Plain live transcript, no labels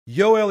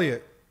Yo,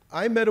 Elliott,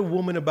 I met a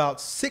woman about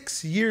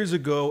 6 years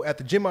ago at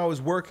the gym I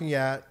was working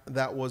at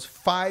that was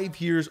 5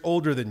 years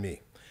older than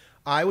me.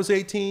 I was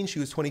 18, she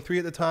was 23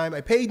 at the time.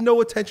 I paid no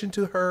attention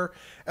to her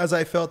as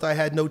I felt I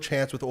had no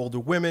chance with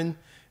older women,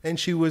 and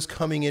she was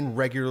coming in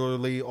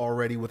regularly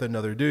already with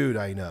another dude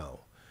I know.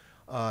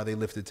 They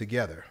lifted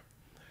together.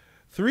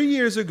 3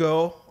 years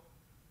ago,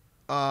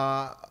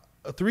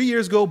 3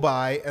 years go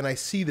by, and I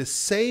see the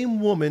same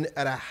woman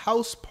at a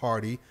house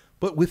party,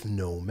 but with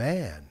no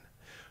man.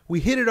 We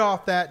hit it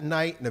off that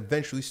night and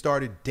eventually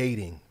started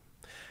dating.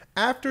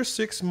 After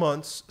 6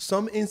 months,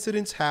 some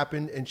incidents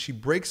happened and she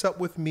breaks up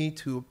with me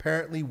to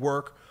apparently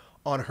work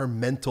on her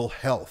mental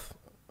health.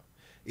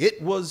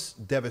 It was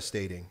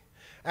devastating.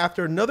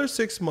 After another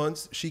 6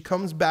 months, she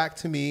comes back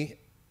to me,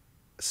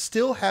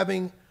 still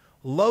having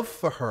love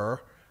for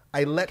her.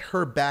 I let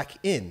her back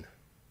in.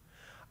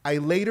 I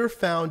later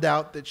found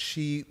out that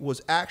she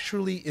was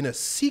actually in a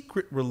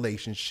secret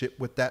relationship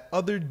with that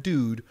other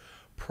dude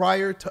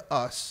prior to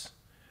us,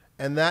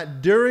 and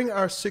that during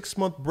our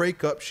 6-month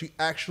breakup, she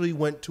actually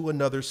went to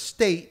another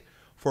state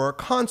for a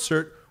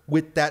concert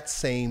with that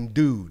same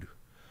dude.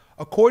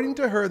 According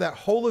to her, that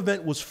whole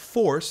event was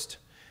forced,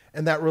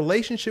 and that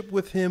relationship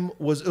with him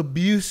was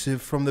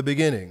abusive from the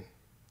beginning.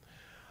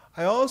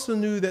 I also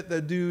knew that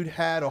the dude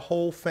had a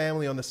whole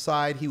family on the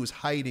side he was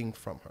hiding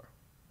from her.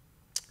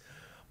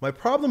 My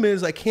problem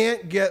is I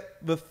can't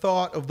get the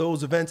thought of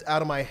those events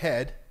out of my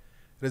head.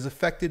 It has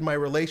affected my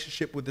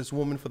relationship with this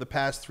woman for the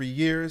past 3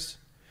 years.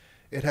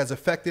 It has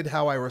affected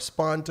how I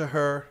respond to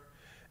her,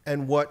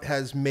 and what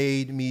has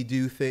made me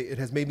do it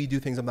has made me do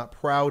things I'm not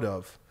proud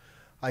of.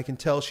 I can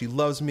tell she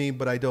loves me,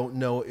 but I don't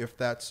know if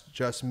that's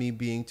just me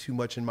being too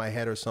much in my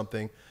head or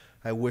something.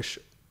 I wish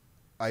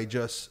I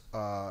just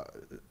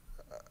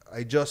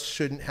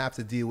shouldn't have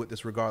to deal with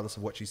this regardless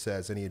of what she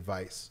says. Any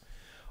advice?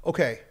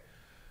 Okay.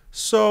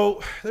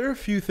 So there are a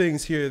few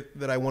things here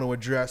that I want to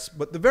address,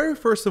 but the very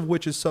first of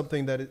which is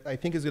something that I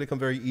think is going to come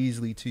very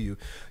easily to you.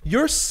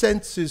 Your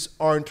senses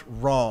aren't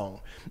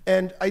wrong.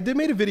 And I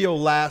made a video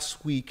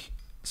last week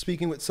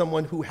speaking with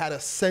someone who had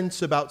a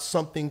sense about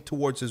something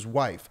towards his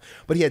wife,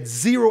 but he had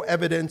zero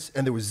evidence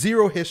and there was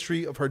zero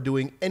history of her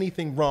doing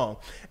anything wrong.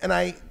 And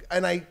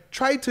I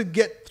tried to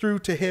get through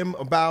to him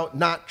about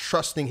not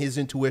trusting his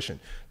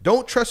intuition.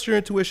 Don't trust your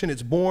intuition.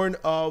 It's born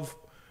of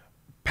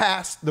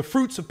the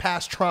fruits of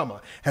past trauma.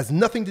 Has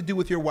nothing to do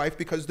with your wife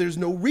because there's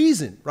no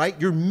reason, right?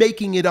 You're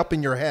making it up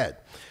in your head.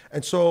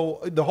 And so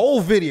the whole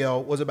video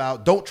was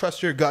about don't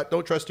trust your gut,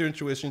 don't trust your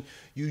intuition.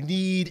 You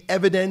need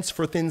evidence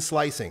for thin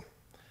slicing.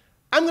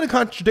 I'm going to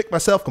contradict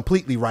myself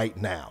completely right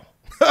now.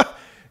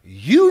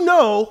 You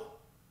know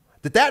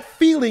that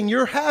feeling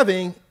you're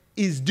having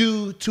is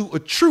due to a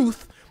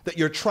truth that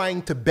you're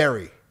trying to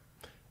bury.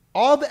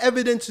 All the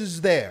evidence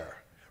is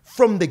there.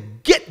 From the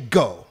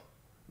get-go,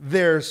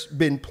 there's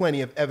been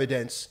plenty of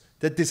evidence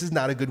that this is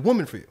not a good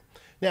woman for you.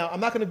 Now, I'm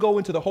not going to go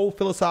into the whole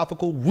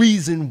philosophical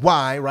reason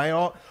why, right?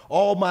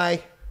 All my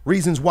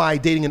reasons why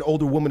dating an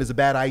older woman is a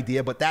bad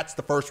idea, but that's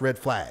the first red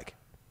flag.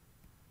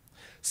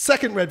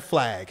 Second red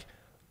flag,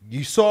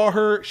 you saw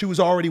her, she was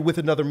already with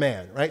another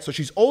man, right? So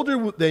she's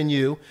older than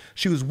you.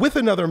 She was with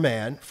another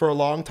man for a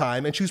long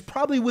time, and she was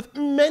probably with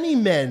many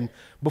men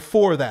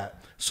before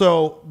that.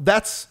 So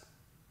that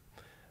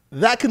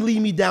can lead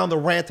me down the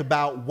rant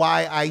about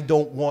why I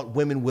don't want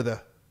women with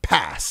a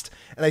past.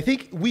 And I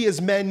think we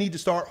as men need to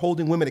start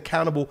holding women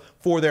accountable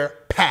for their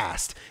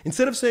past.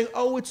 Instead of saying,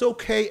 oh, it's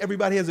okay,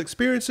 everybody has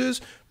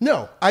experiences.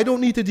 No, I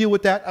don't need to deal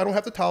with that. I don't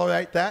have to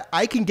tolerate that.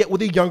 I can get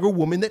with a younger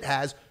woman that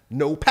has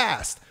no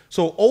past.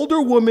 So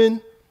older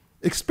woman,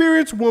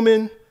 experienced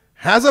woman,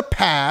 has a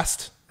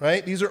past,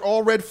 right? These are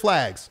all red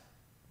flags.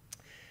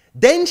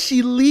 Then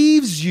she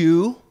leaves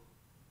you,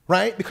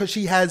 right? Because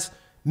she has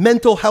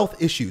mental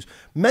health issues.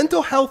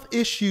 Mental health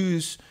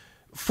issues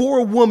for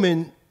a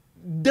woman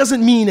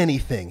doesn't mean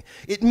anything.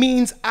 It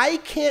means I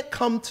can't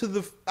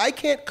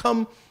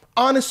come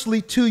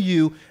honestly to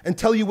you and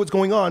tell you what's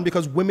going on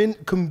because women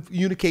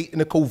communicate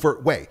in a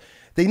covert way.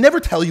 They never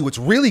tell you what's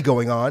really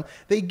going on.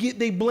 They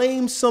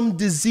blame some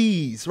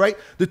disease, right?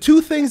 The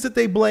two things that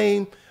they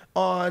blame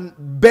on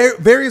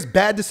various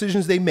bad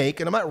decisions they make,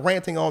 and I'm not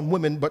ranting on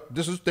women, but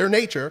this is their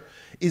nature,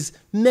 is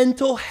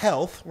mental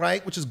health,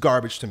 right? Which is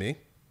garbage to me.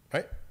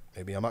 Right?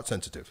 Maybe I'm not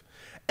sensitive.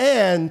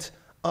 And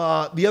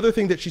the other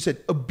thing that she said,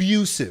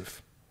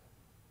 abusive.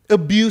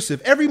 Abusive.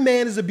 Every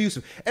man is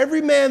abusive.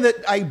 Every man that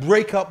I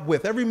break up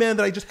with, every man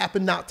that I just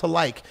happen not to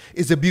like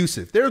is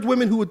abusive. There's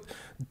women who would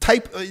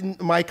type in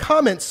my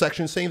comment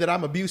section saying that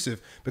I'm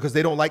abusive because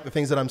they don't like the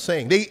things that I'm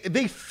saying. They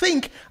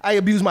think I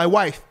abuse my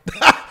wife,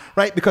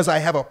 right? Because I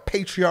have a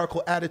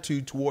patriarchal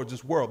attitude towards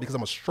this world because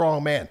I'm a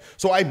strong man.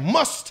 So I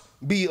must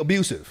be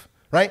abusive,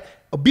 right?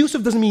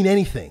 Abusive doesn't mean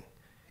anything.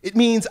 It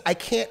means I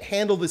can't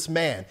handle this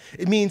man.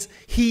 It means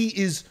he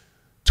is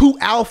too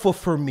alpha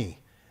for me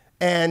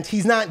and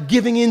he's not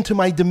giving in to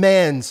my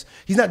demands.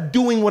 He's not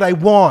doing what I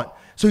want.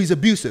 So he's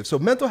abusive. So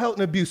mental health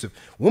and abusive.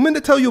 Women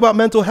that tell you about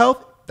mental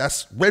health,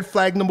 that's red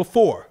flag number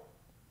 4.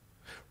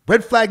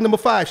 Red flag number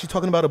 5, she's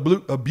talking about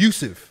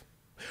abusive.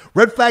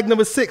 Red flag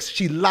number 6,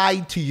 she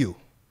lied to you.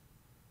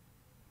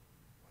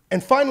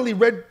 And finally,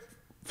 red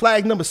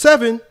flag number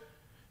 7,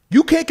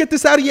 you can't get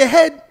this out of your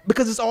head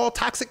because it's all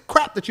toxic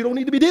crap that you don't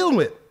need to be dealing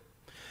with.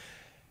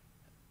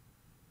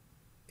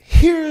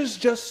 Here's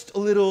just a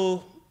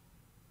little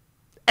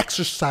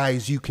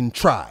exercise you can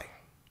try.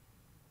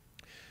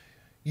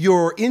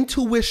 Your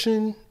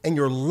intuition and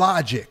your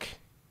logic,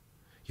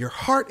 your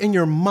heart and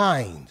your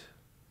mind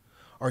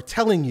are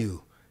telling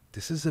you,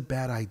 this is a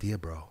bad idea,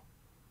 bro.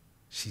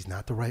 She's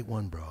not the right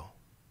one, bro.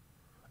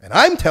 And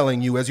I'm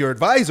telling you as your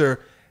advisor,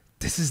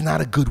 this is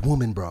not a good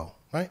woman, bro,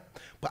 right?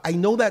 But I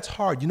know that's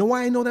hard. You know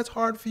why I know that's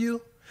hard for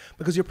you?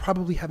 Because you're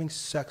probably having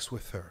sex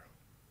with her.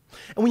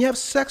 And when you have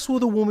sex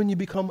with a woman, you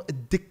become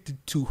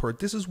addicted to her.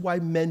 This is why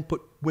men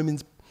put women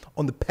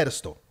on the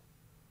pedestal.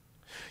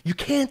 You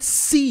can't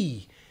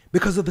see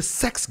because of the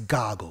sex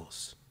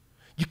goggles.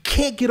 You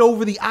can't get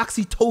over the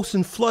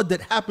oxytocin flood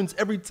that happens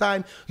every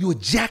time you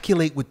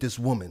ejaculate with this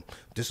woman.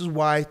 This is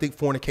why I think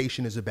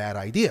fornication is a bad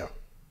idea,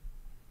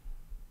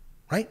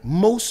 right?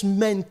 Most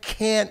men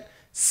can't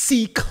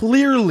see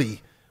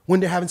clearly when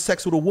they're having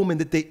sex with a woman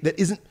that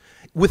isn't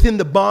within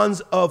the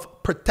bonds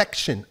of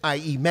protection,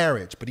 i.e.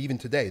 marriage. But even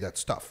today,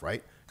 that's tough,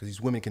 right? Because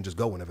these women can just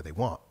go whenever they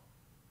want.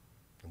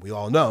 And we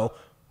all know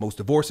most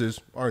divorces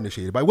are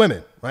initiated by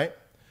women, right?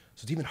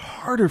 So it's even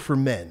harder for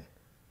men.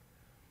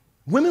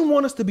 Women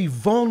want us to be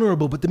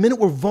vulnerable, but the minute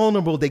we're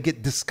vulnerable, they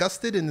get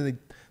disgusted and then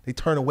they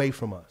turn away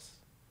from us,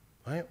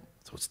 right?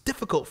 So it's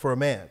difficult for a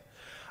man.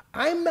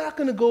 I'm not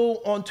going to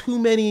go down too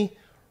many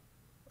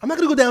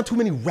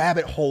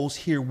rabbit holes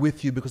here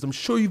with you because I'm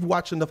sure you've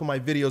watched enough of my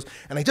videos,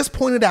 and I just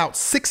pointed out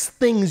 6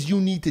 things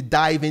you need to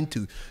dive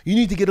into. You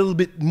need to get a little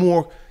bit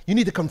more, you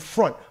need to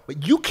confront,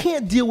 but you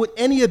can't deal with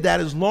any of that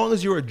as long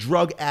as you're a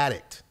drug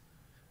addict.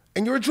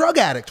 And you're a drug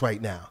addict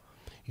right now.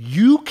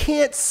 You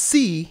can't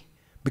see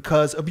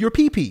because of your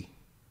pee-pee.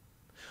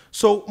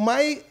 So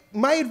my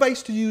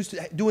advice to you is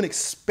to do an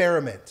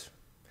experiment.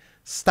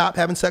 Stop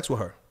having sex with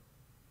her,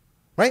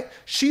 right?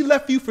 She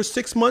left you for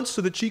 6 months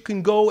so that she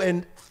can go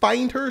and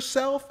find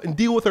herself and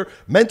deal with her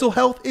mental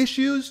health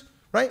issues,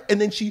 right? And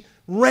then she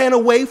ran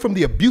away from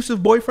the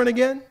abusive boyfriend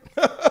again.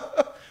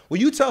 Well,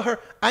 you tell her,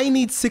 I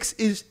need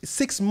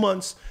 6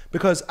 months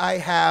because I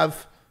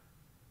have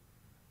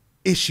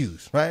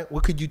issues, right?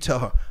 What could you tell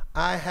her?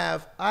 I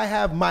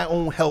have my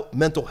own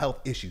mental health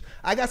issues.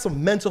 I got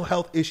some mental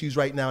health issues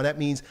right now. And that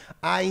means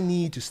I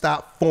need to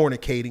stop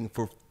fornicating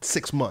for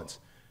 6 months.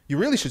 You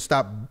really should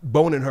stop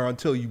boning her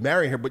until you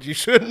marry her, but you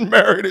shouldn't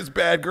marry this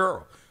bad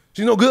girl.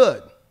 She's no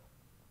good,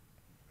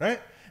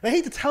 right? And I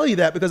hate to tell you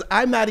that because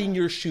I'm not in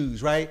your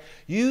shoes, right?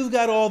 You've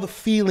got all the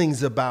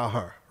feelings about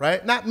her,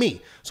 right? Not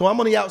me. So I'm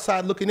on the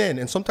outside looking in,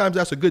 and sometimes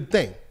that's a good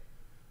thing,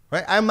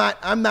 right? I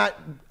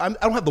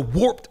don't have the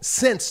warped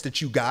sense that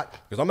you got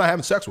because I'm not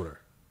having sex with her.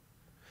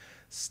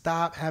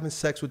 Stop having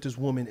sex with this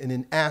woman and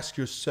then ask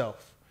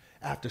yourself,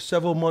 after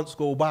several months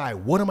go by,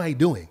 what am I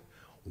doing?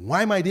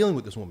 Why am I dealing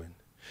with this woman?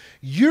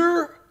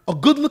 You're a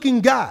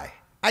good-looking guy.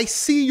 I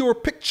see your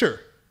picture,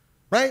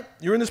 right?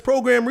 You're in this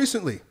program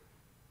recently.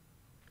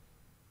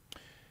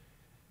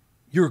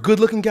 You're a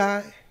good-looking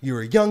guy.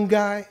 You're a young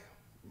guy.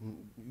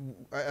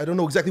 I don't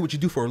know exactly what you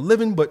do for a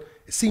living, but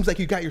it seems like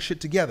you got your shit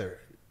together.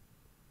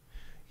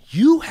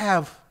 You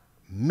have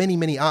many,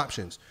 many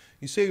options.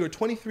 You say you're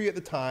 23 at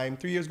the time,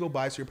 3 years go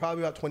by, so you're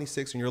probably about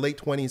 26 in your late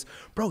 20s.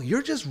 Bro,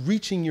 you're just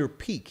reaching your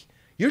peak.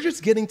 You're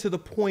just getting to the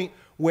point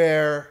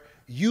where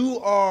you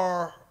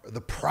are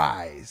the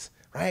prize,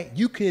 right?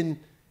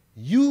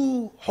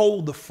 You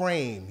hold the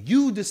frame.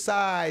 You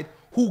decide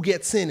who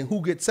gets in and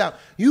who gets out.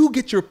 You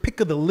get your pick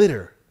of the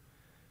litter.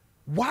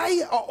 Why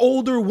an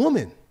older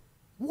woman?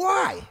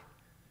 Why?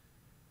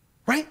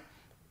 Right?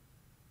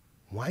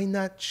 Why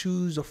not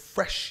choose a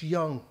fresh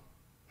young,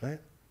 right?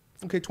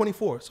 Okay,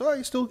 24. So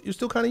you're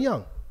still kind of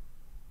young.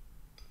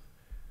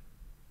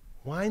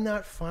 Why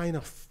not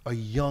find a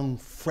young,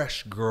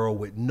 fresh girl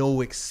with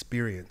no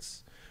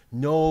experience?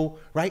 No,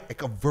 right?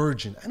 Like a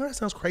virgin. I know that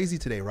sounds crazy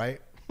today,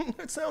 right?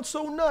 That sounds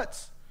so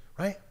nuts,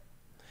 right?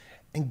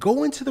 And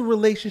go into the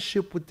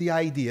relationship with the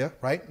idea,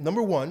 right?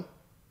 Number one,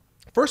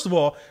 first of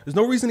all, there's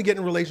no reason to get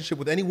in a relationship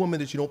with any woman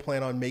that you don't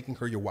plan on making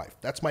her your wife.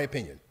 That's my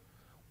opinion.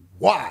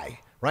 Why?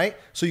 Right?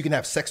 So you can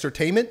have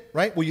sexertainment,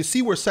 right? Well, you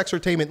see where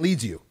sexertainment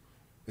leads you.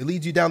 It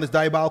leads you down this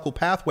diabolical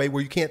pathway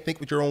where you can't think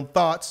with your own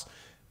thoughts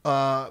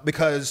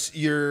because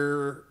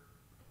you're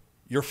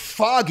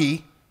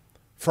foggy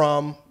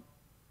from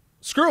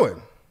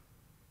screwing.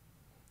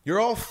 You're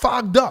all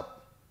fogged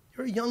up.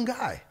 You're a young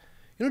guy.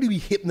 You don't need to be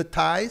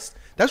hypnotized.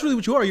 That's really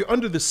what you are. You're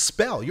under the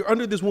spell. You're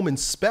under this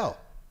woman's spell.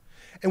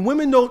 And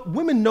women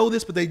know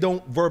this, but they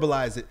don't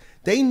verbalize it.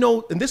 They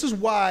know, and this is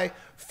why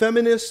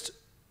feminists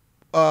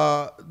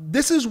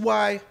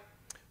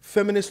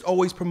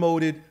always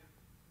promoted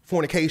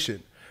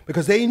fornication.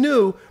 Because they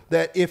knew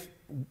that if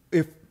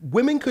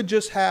women could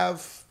just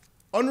have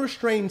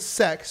unrestrained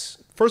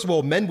sex, first of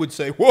all, men would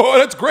say, whoa,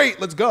 that's great,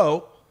 let's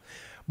go.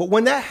 But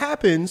when that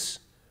happens,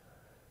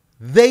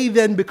 they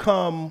then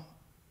become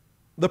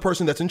the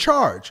person that's in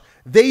charge.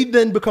 They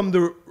then become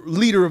the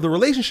leader of the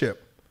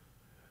relationship.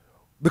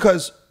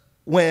 Because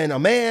when a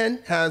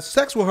man has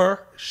sex with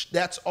her,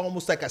 that's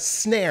almost like a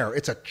snare.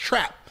 It's a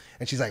trap.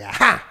 And she's like,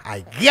 aha,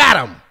 I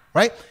got him,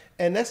 right?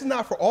 And that's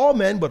not for all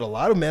men, but a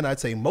lot of men, I'd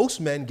say most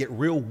men, get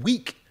real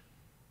weak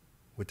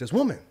with this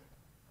woman.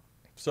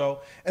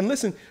 So, and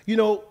listen, you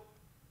know,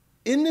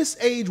 in this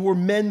age where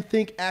men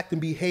think, act,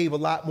 and behave a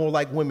lot more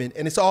like women,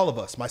 and it's all of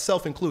us,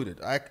 myself included.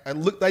 I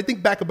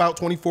think back about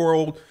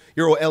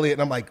 24-year-old Elliott,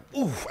 and I'm like,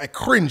 ooh, I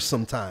cringe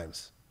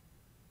sometimes.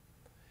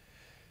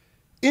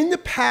 In the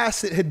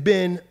past, it had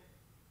been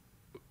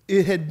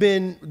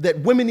that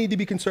women need to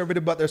be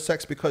conservative about their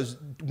sex because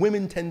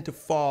women tend to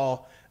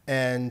fall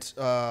and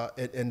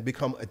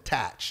become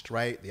attached,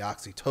 right? The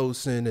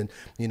oxytocin, and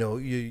you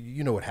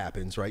know what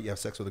happens, right? You have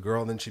sex with a girl,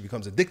 and then she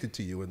becomes addicted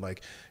to you, and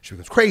like she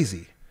becomes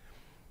crazy.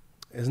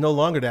 It's no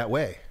longer that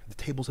way. The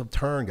tables have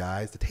turned,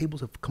 guys. The tables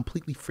have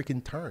completely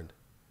freaking turned.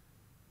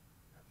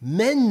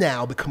 Men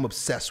now become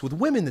obsessed with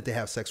women that they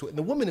have sex with. And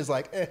the woman is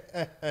like,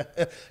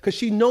 because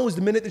she knows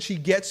the minute that she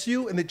gets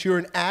you and that you're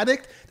an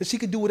addict, that she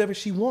could do whatever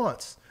she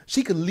wants.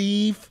 She could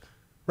leave,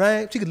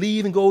 right? She could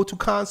leave and go to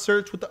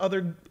concerts with the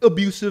other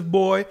abusive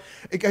boy.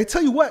 I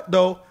tell you what,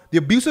 though, the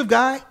abusive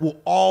guy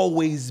will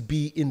always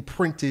be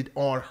imprinted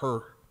on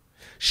her.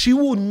 She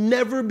will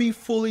never be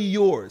fully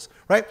yours,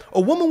 right?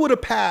 A woman with a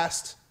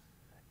past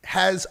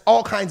has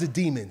all kinds of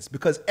demons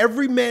because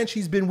every man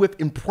she's been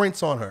with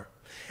imprints on her.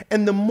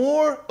 And the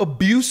more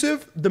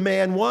abusive the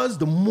man was,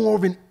 the more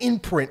of an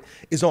imprint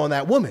is on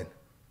that woman,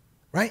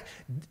 right?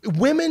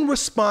 Women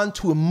respond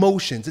to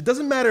emotions. It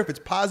doesn't matter if it's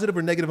positive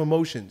or negative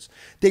emotions.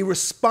 They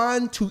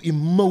respond to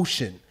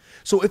emotion.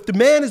 So if the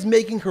man is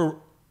making her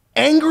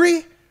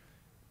angry,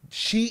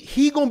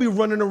 he gonna be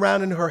running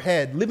around in her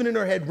head, living in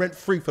her head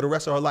rent-free for the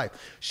rest of her life.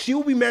 She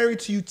will be married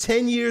to you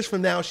 10 years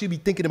from now. She'll be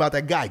thinking about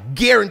that guy,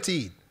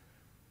 guaranteed.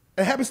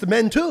 It happens to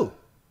men too,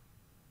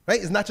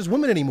 right? It's not just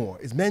women anymore.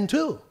 It's men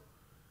too.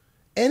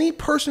 Any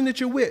person that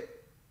you're with,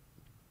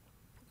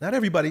 not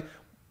everybody,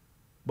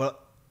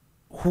 but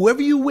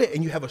whoever you're with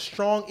and you have a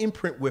strong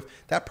imprint with,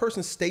 that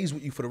person stays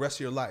with you for the rest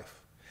of your life.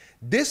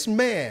 This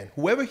man,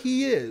 whoever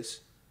he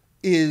is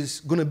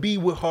going to be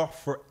with her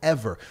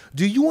forever.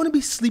 Do you want to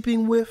be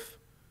sleeping with,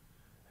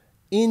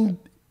 in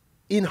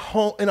a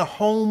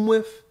home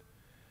with,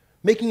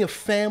 making a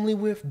family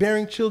with,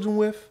 bearing children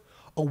with,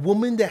 a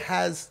woman that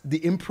has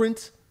the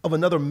imprint of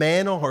another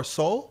man on her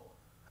soul?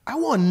 I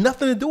want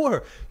nothing to do with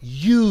her.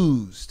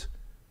 Used,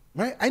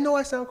 right? I know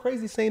I sound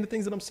crazy saying the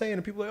things that I'm saying,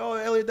 and people are like, oh,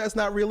 Elliott, that's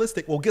not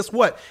realistic. Well, guess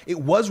what? It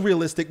was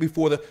realistic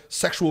before the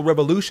sexual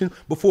revolution,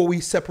 before we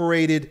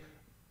separated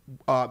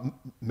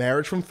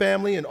marriage from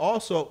family, and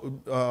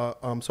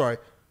also,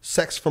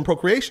 sex from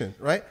procreation,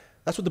 right?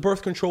 That's what the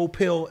birth control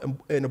pill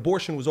and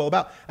abortion was all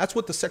about. That's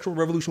what the sexual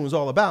revolution was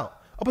all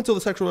about. Up until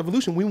the sexual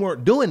revolution, we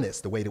weren't doing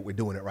this the way that we're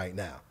doing it right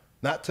now.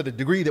 Not to the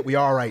degree that we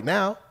are right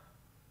now.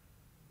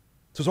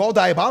 So it's all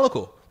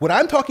diabolical. What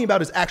I'm talking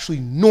about is actually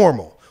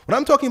normal. What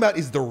I'm talking about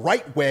is the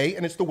right way,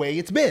 and it's the way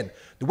it's been.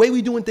 The way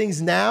we're doing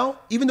things now,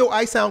 even though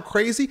I sound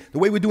crazy, the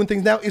way we're doing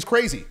things now is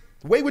crazy.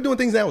 The way we're doing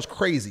things now is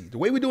crazy. The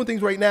way we're doing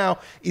things right now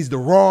is the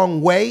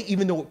wrong way,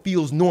 even though it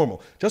feels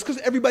normal. Just because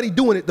everybody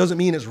doing it doesn't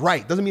mean it's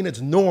right. Doesn't mean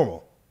it's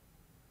normal.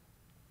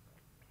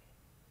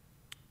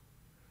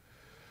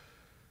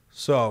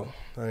 So,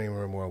 I don't even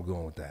remember where I'm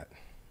going with that.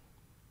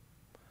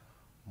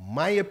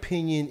 My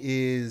opinion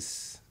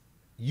is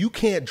you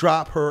can't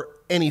drop her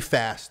any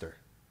faster.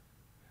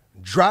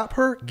 Drop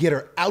her, get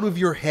her out of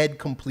your head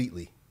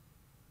completely.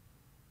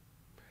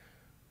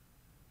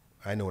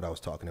 I know what I was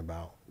talking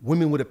about.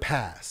 Women with a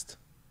past.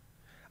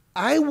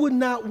 I would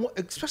not want,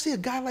 especially a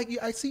guy like you.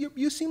 I see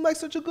you seem like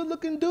such a good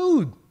looking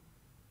dude.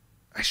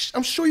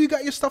 I'm sure you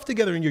got your stuff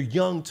together and you're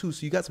young too,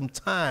 so you got some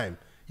time.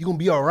 You're going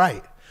to be all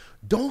right.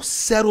 Don't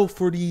settle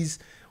for these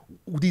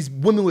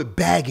women with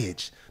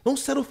baggage. Don't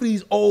settle for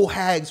these old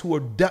hags who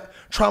are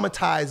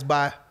traumatized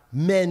by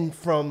men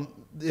from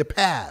their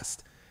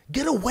past.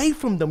 Get away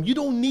from them. You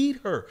don't need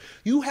her.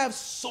 You have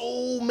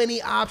so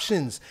many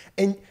options.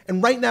 And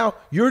right now,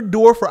 your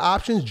door for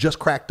options just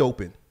cracked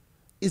open.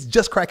 It's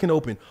just cracking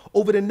open.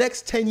 Over the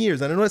next 10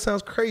 years, and I know that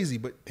sounds crazy,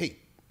 but hey,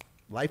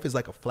 life is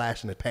like a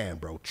flash in the pan,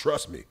 bro.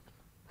 Trust me.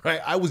 Right?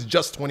 I was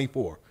just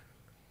 24.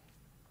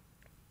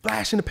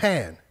 Flash in the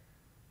pan.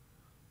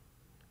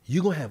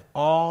 You're going to have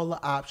all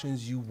the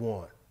options you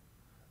want.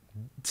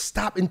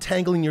 Stop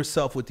entangling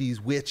yourself with these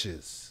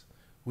witches,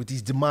 with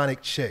these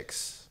demonic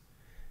chicks.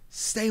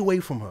 Stay away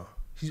from her.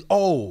 She's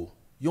old.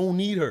 You don't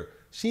need her.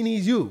 She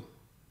needs you.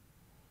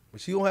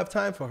 But she don't have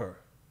time for her.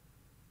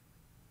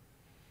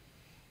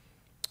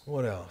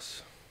 What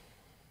else?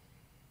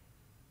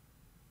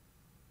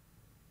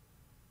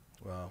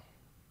 Well,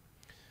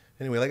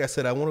 anyway, like I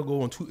said, I want to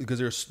go on because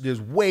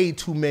there's way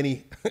too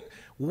many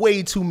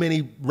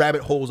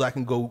rabbit holes I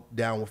can go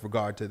down with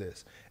regard to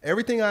this.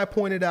 Everything I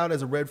pointed out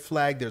as a red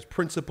flag, there's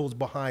principles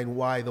behind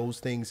why those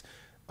things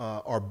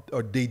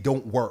they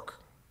don't work,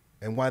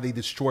 and why they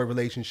destroy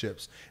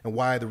relationships, and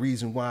why the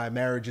reason why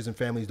marriages and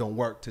families don't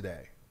work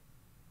today.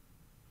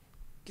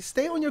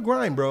 stay on your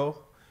grind, bro.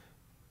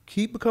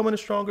 Keep becoming a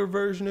stronger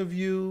version of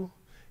you.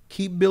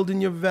 Keep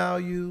building your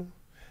value.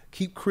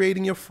 Keep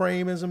creating your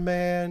frame as a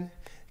man.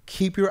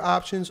 Keep your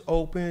options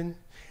open.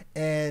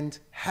 And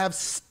have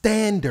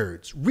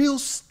standards, real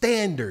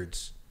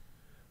standards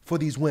for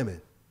these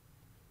women.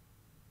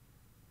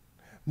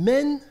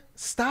 Men,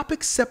 stop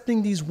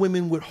accepting these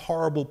women with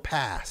horrible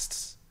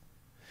pasts.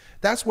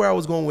 That's where I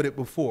was going with it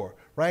before,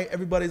 right?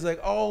 Everybody's like,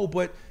 oh,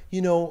 but,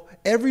 you know,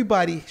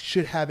 everybody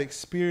should have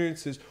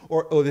experiences.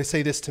 Or they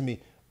say this to me.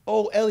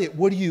 Oh, Elliott,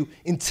 what are you,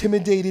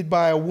 intimidated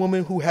by a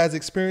woman who has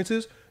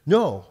experiences?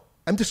 No,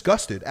 I'm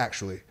disgusted,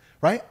 actually,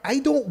 right? I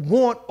don't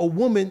want a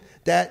woman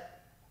that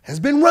has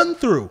been run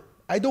through.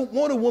 I don't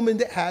want a woman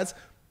that has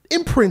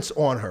imprints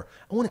on her.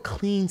 I want a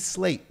clean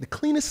slate. The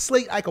cleanest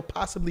slate I could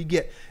possibly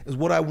get is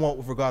what I want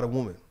with regard to a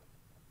woman.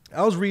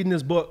 I was reading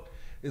this book.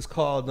 It's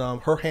called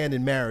Her Hand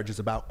in Marriage. It's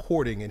about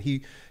courting. And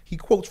he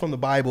quotes from the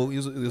Bible. He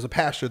was a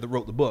pastor that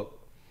wrote the book.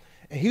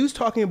 And he was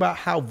talking about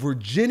how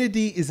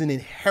virginity is an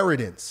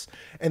inheritance.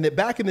 And that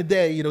back in the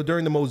day, you know,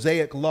 during the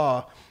Mosaic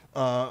law,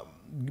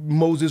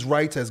 Moses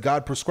writes, as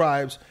God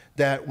prescribes,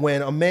 that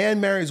when a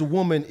man marries a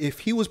woman, if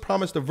he was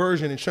promised a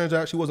virgin and turns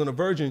out she wasn't a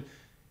virgin,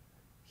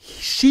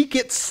 she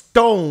gets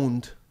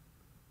stoned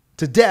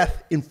to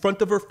death in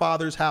front of her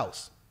father's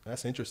house.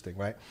 That's interesting,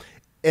 right?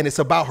 And it's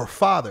about her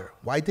father.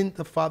 Why didn't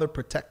the father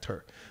protect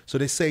her? So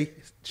they say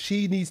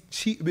if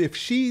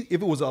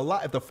it was a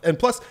lie, and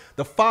plus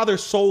the father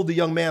sold the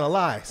young man a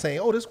lie, saying,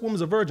 oh, this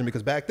woman's a virgin,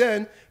 because back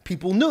then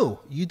people knew.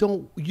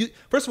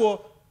 First of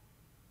all,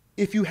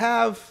 if you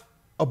have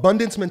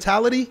abundance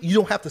mentality, you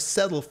don't have to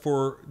settle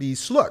for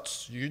these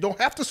sluts. You don't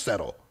have to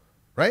settle,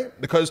 right?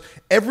 Because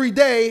every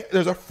day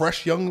there's a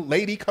fresh young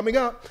lady coming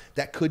up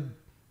that could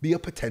be a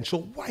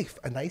potential wife,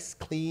 a nice,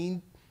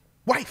 clean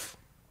wife.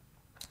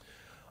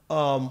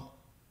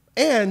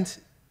 And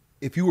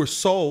if you were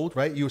sold,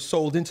 right, you were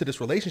sold into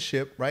this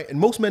relationship, right? And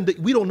most men,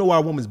 we don't know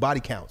our woman's body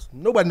counts.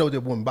 Nobody knows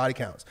their woman's body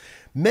counts.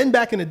 Men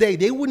back in the day,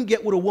 they wouldn't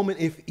get with a woman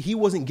if he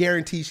wasn't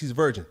guaranteed she's a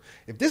virgin.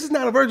 If this is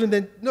not a virgin,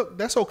 then no,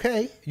 that's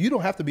okay. You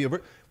don't have to be a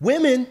virgin.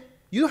 Women,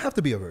 you don't have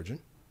to be a virgin.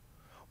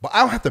 But I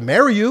don't have to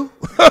marry you,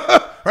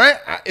 right?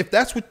 If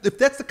that's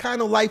the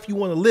kind of life you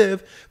want to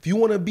live, if you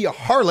want to be a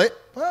harlot,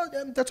 well,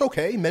 that's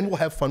okay. Men will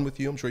have fun with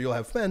you. I'm sure you'll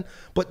have fun.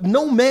 But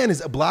no man is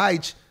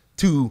obliged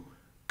to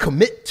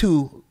commit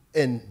to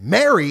and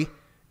marry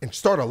and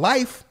start a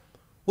life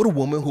with a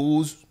woman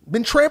who's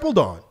been trampled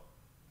on.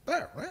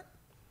 Right?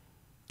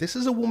 This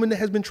is a woman that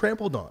has been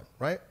trampled on,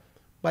 right,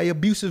 by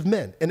abusive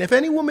men. And if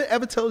any woman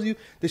ever tells you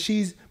that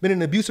she's been in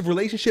an abusive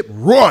relationship,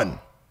 run,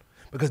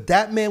 because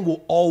that man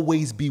will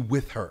always be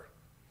with her.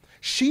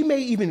 She may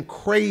even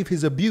crave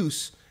his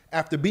abuse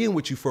after being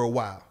with you for a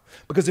while.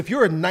 Because if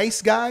you're a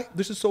nice guy,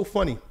 this is so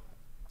funny.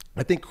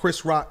 I think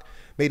Chris Rock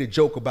made a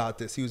joke about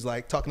this. He was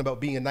like talking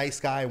about being a nice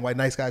guy and why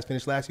nice guys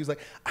finish last. He was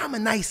like, I'm a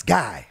nice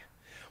guy.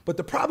 But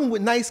the problem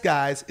with nice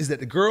guys is that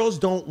the girls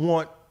don't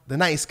want the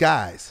nice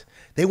guys.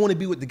 They want to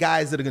be with the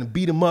guys that are going to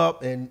beat them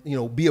up and, you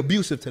know, be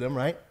abusive to them,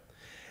 right?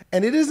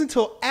 And it isn't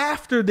until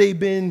after they've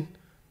been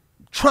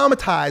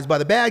traumatized by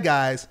the bad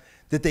guys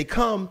that they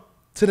come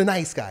to the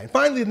nice guy. And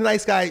finally, the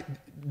nice guy,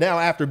 now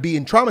after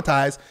being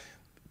traumatized,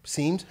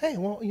 seems, hey,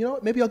 well, you know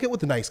what? Maybe I'll get with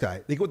the nice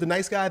guy. They get with the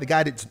nice guy, the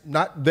guy that's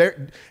not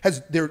there,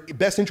 has their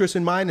best interest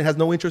in mind and has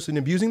no interest in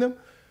abusing them.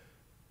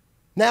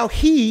 Now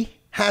he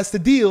has to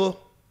deal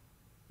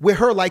with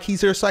her like he's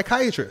her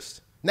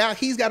psychiatrist. Now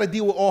he's got to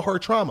deal with all her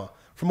trauma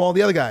from all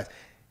the other guys.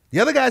 The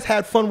other guys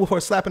had fun with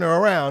her slapping her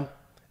around,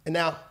 and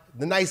now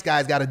the nice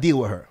guy's got to deal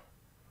with her.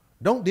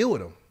 Don't deal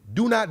with him.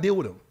 Do not deal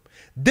with him.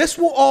 This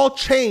will all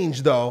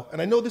change, though,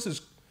 and I know this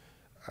is,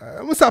 I'm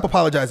going to stop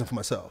apologizing for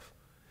myself.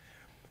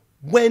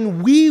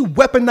 When we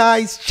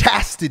weaponize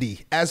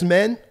chastity as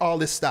men, all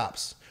this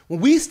stops. When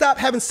we stop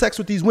having sex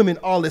with these women,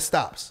 all this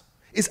stops.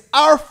 It's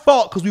our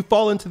fault because we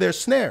fall into their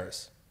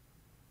snares.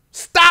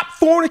 Stop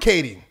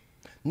fornicating.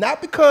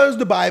 Not because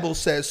the Bible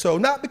says so,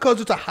 not because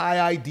it's a high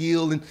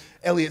ideal and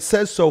Elliott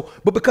says so,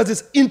 but because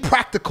it's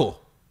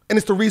impractical. And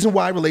it's the reason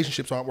why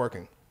relationships aren't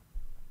working.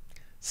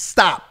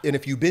 Stop. And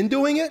if you've been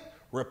doing it,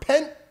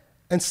 repent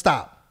and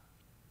stop.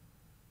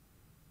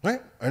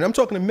 Right? And I'm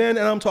talking to men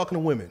and I'm talking to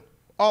women.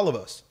 All of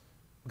us.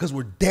 Because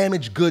we're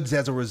damaged goods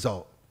as a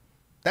result.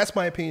 That's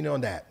my opinion on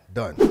that.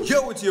 Done.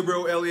 Yo, it's your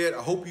bro Elliott.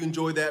 I hope you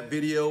enjoyed that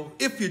video.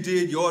 If you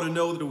did, you ought to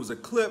know that it was a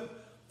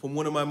clip from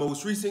one of my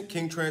most recent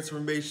King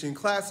Transformation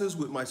classes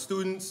with my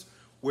students,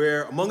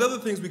 where, among other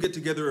things, we get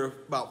together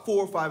about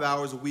 4 or 5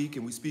 hours a week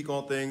and we speak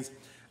on things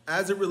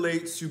as it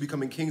relates to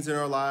becoming kings in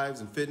our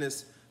lives in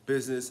fitness,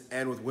 business,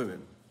 and with women.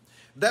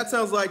 If that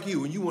sounds like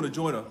you and you want to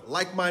join a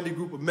like-minded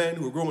group of men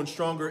who are growing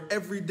stronger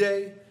every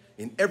day,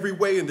 in every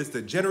way in this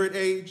degenerate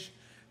age,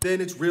 then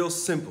it's real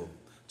simple.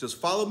 Just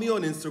follow me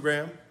on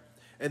Instagram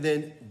and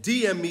then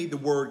DM me the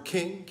word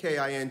King,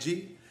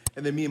 K-I-N-G,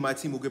 and then me and my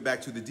team will get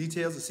back to the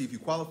details to see if you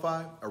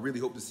qualify. I really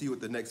hope to see you at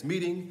the next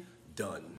meeting. Done.